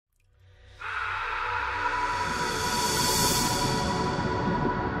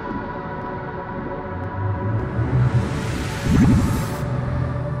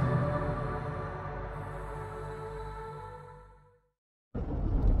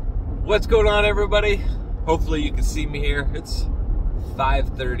What's going on, everybody? Hopefully you can see me here. It's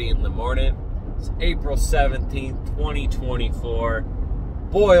 5:30 in the morning. It's April 17th, 2024.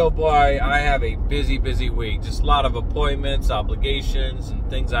 Boy, oh boy, I have a busy week. Just a lot of appointments, obligations, and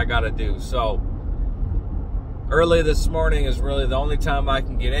things I gotta do. So, early this morning is really the only time I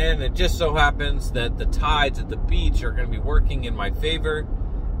can get in. It just so happens that the tides at the beach are gonna be working in my favor.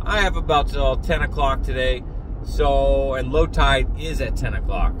 I have about till 10 o'clock today. So, and low tide is at 10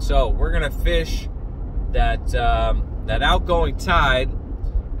 o'clock. So we're going to fish that outgoing tide,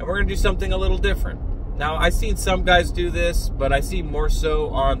 and we're going to do something a little different. Now, I've seen some guys do this, but I see more so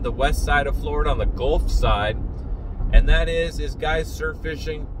on the west side of Florida, on the Gulf side. And that is guys surf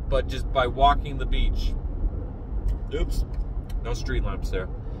fishing, but just by walking the beach. Oops, no street lamps there.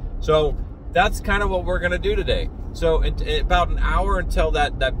 So that's kind of what we're going to do today. So in about an hour until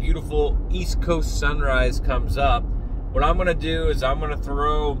that beautiful East Coast sunrise comes up, what I'm going to do is I'm going to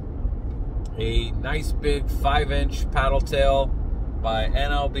throw a nice big 5-inch paddle tail by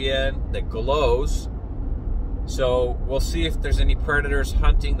NLBN that glows. So we'll see if there's any predators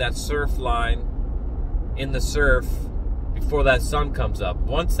hunting that surf line in the surf before that sun comes up.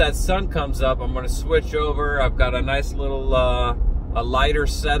 Once that sun comes up, I'm going to switch over. I've got a nice little a lighter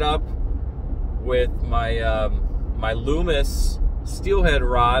setup with my my Loomis steelhead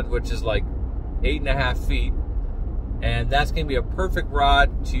rod, which is like 8.5 feet, and that's gonna be a perfect rod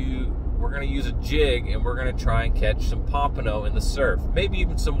we're gonna use a jig, and we're gonna try and catch some pompano in the surf, maybe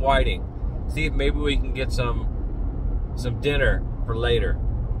even some whiting. See if maybe we can get some dinner for later.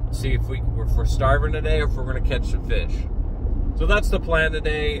 See if we're starving today, or if we're gonna catch some fish. So that's the plan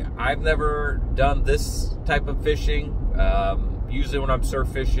today. I've never done this type of fishing. Usually when I'm surf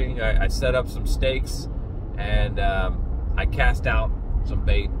fishing, I set up some stakes and I cast out some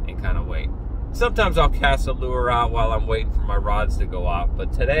bait and kind of wait. Sometimes I'll cast a lure out while I'm waiting for my rods to go off.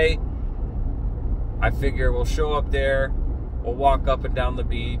 But today, I figure we'll show up there, we'll walk up and down the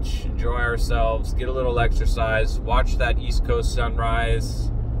beach, enjoy ourselves, get a little exercise, watch that East Coast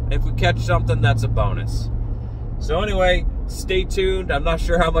sunrise. And if we catch something, that's a bonus. So anyway, stay tuned. I'm not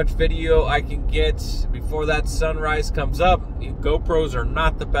sure how much video I can get before that sunrise comes up. GoPros are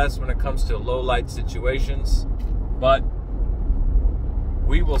not the best when it comes to low light situations, but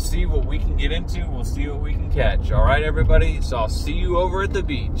we will see what we can get into. We'll see what we can catch. All right, everybody. So I'll see you over at the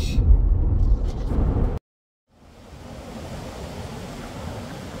beach.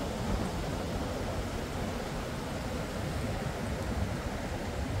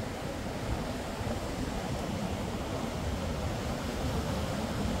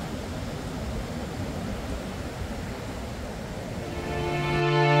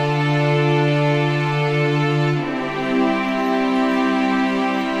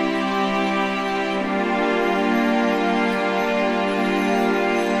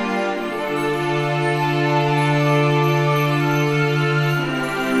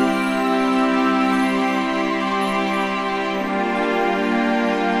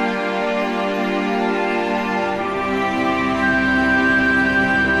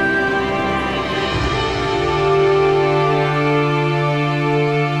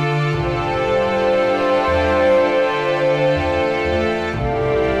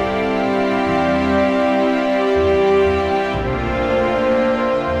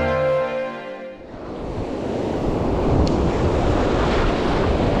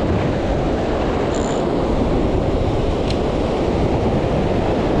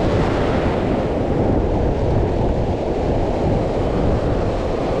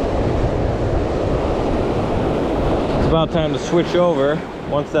 About time to switch over.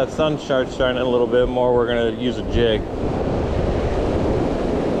 Once that sun starts shining a little bit more, we're going to use a jig.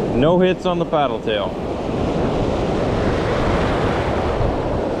 No hits on the paddle tail.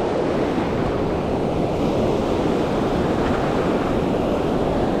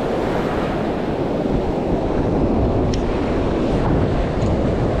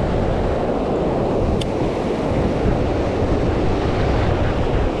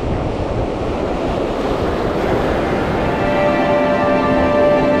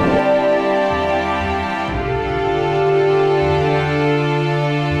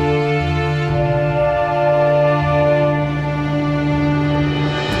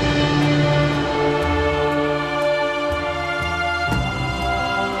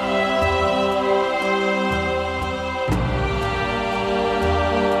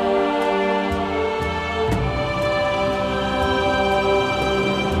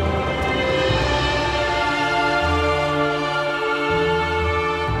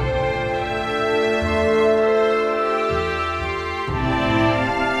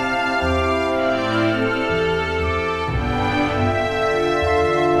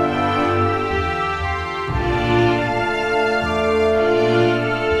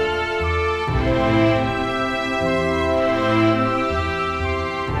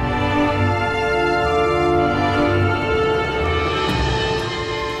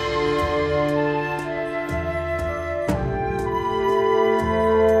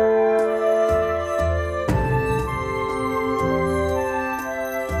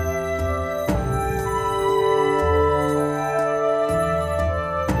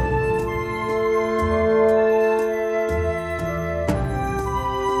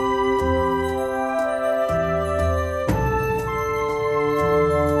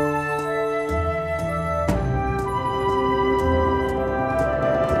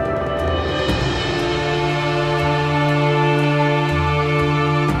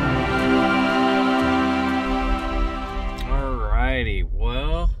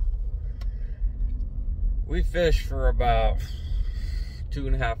 about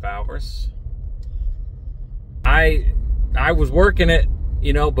 2.5 hours. I was working it,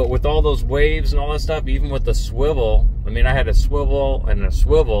 you know, but with all those waves and all that stuff, even with the swivel, I mean, I had a swivel and a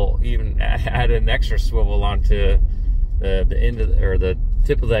swivel, even add an extra swivel onto the end of or the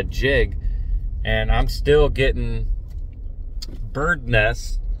tip of that jig, and I'm still getting bird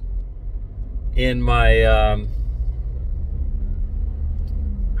nests in my oh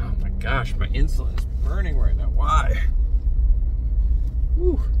my gosh, my insulin is burning right now. Why?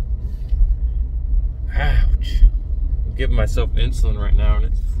 Whew. Ouch. I'm giving myself insulin right now and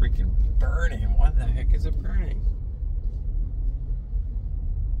it's freaking burning. Why the heck is it burning?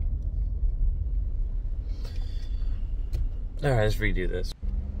 Alright, let's redo this.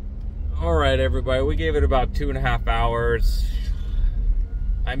 Alright, everybody, we gave it about 2.5 hours.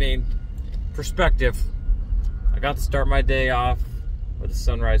 I mean, perspective. I got to start my day off with the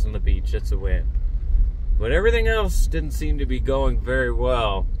sunrise on the beach. It's a win. But everything else didn't seem to be going very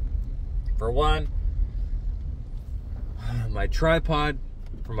well. For one, my tripod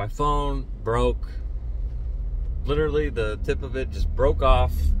for my phone broke. Literally, the tip of it just broke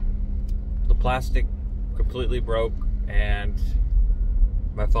off. The plastic completely broke, and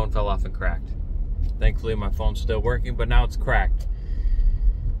my phone fell off and cracked. Thankfully, my phone's still working, but now it's cracked.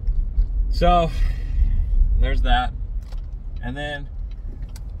 So, there's that. And then,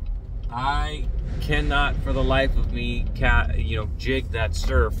 I cannot for the life of me, jig that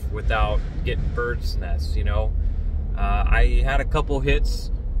surf without getting bird's nests, you know. I had a couple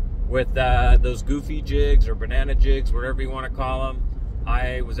hits with those goofy jigs or banana jigs, whatever you want to call them.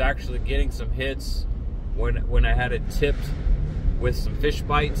 I was actually getting some hits when I had it tipped with some fish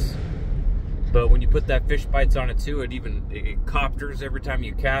bites. But when you put that fish bites on it too, it copters every time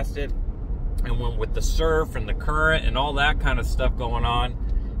you cast it. And when with the surf and the current and all that kind of stuff going on,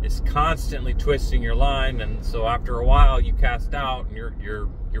 it's constantly twisting your line. And so after a while, you cast out and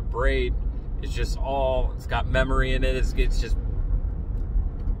your braid is just it's got memory in it. It's just,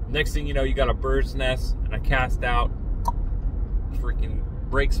 next thing you know, you got a bird's nest, and I cast out, freaking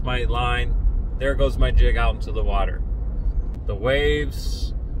breaks my line. There goes my jig out into the water. The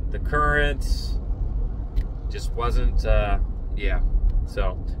waves, the currents, just wasn't, yeah.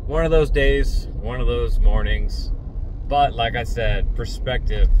 So, one of those days, one of those mornings. But, like I said,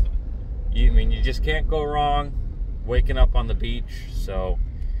 perspective. You just can't go wrong waking up on the beach. So,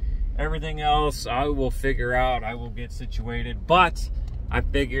 everything else, I will figure out. I will get situated. But, I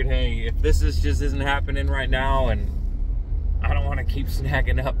figured, hey, if this just isn't happening right now, and I don't want to keep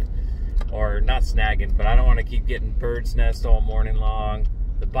snagging up, or not snagging, but I don't want to keep getting bird's nest all morning long.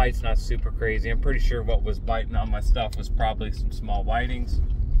 The bite's not super crazy. I'm pretty sure what was biting on my stuff was probably some small whitings.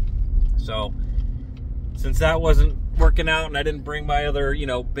 So, since that wasn't working out and I didn't bring my other,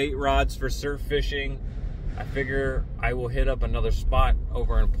 bait rods for surf fishing, I figure I will hit up another spot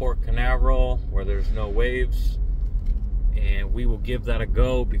over in Port Canaveral where there's no waves, and we will give that a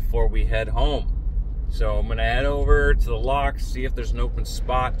go before we head home. So I'm gonna head over to the locks, see if there's an open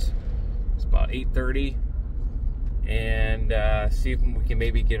spot. It's about 8:30, and see if we can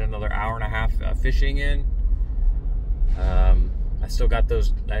maybe get another hour and a half fishing in. I still got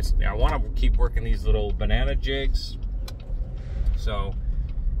those. I want to keep working these little banana jigs, so,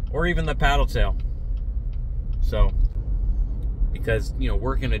 or even the paddle tail. So, because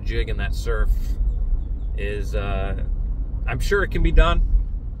working a jig in that surf is, I'm sure it can be done,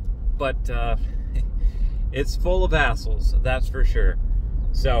 but it's full of hassles, that's for sure.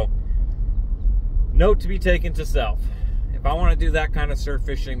 So, note to be taken to self. If I want to do that kind of surf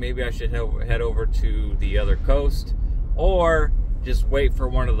fishing, maybe I should head over to the other coast, or just wait for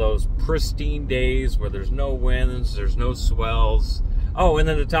one of those pristine days where there's no winds, there's no swells. Oh, and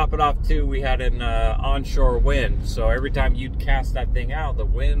then to top it off too, we had an onshore wind. So every time you'd cast that thing out, the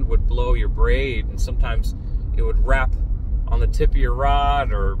wind would blow your braid, and sometimes it would wrap on the tip of your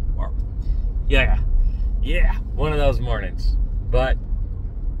rod, or yeah, one of those mornings. But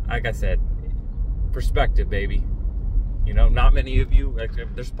like I said, perspective, baby. Not many of you,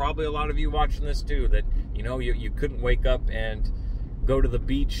 there's probably a lot of you watching this too, that you couldn't wake up and go to the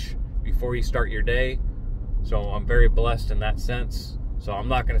beach before you start your day. So I'm very blessed in that sense. So I'm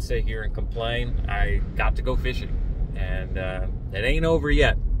not going to sit here and complain. I got to go fishing, and it ain't over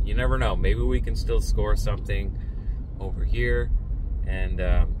yet. You never know. Maybe we can still score something over here, and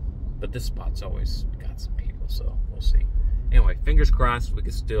but this spot's always got some people, so we'll see. Anyway, fingers crossed we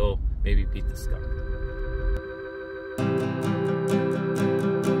can still maybe beat the skunk.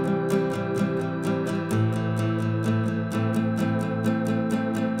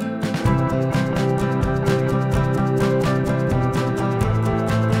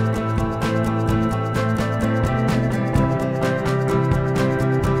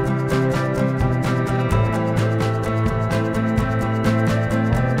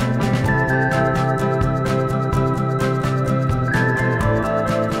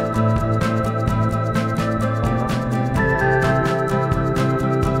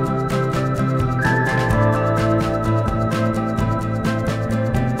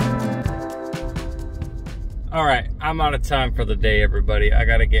 I'm out of time for the day, everybody. I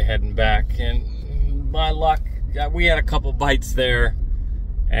gotta get heading back. And my luck, we had a couple bites there,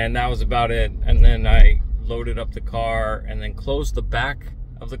 and that was about it. And then I loaded up the car and then closed the back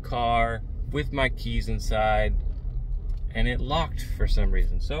of the car with my keys inside, and it locked for some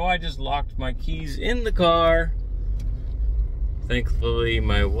reason. So I just locked my keys in the car. Thankfully,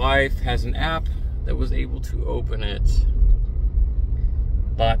 my wife has an app that was able to open it.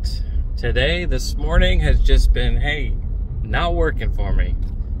 But today, this morning, has just been, hey, not working for me.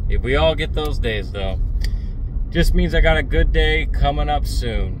 If we all get those days, though. Just means I got a good day coming up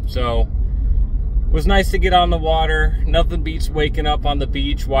soon. So, it was nice to get on the water. Nothing beats waking up on the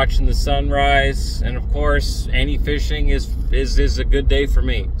beach, watching the sunrise. And of course, any fishing is a good day for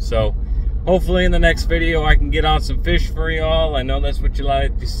me. So, hopefully in the next video, I can get on some fish for y'all. I know that's what you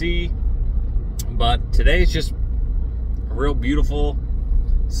like to see. But today's just a real beautiful,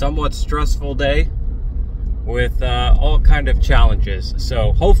 somewhat stressful day with all kind of challenges.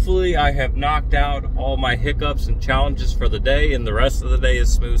 So hopefully I have knocked out all my hiccups and challenges for the day, and the rest of the day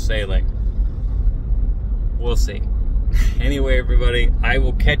is smooth sailing. We'll see. Anyway, everybody, I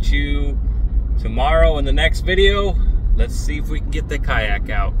will catch you tomorrow in the next video. Let's see if we can get the kayak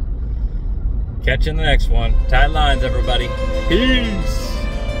out. Catch you in the next one. Tight lines, everybody. Peace.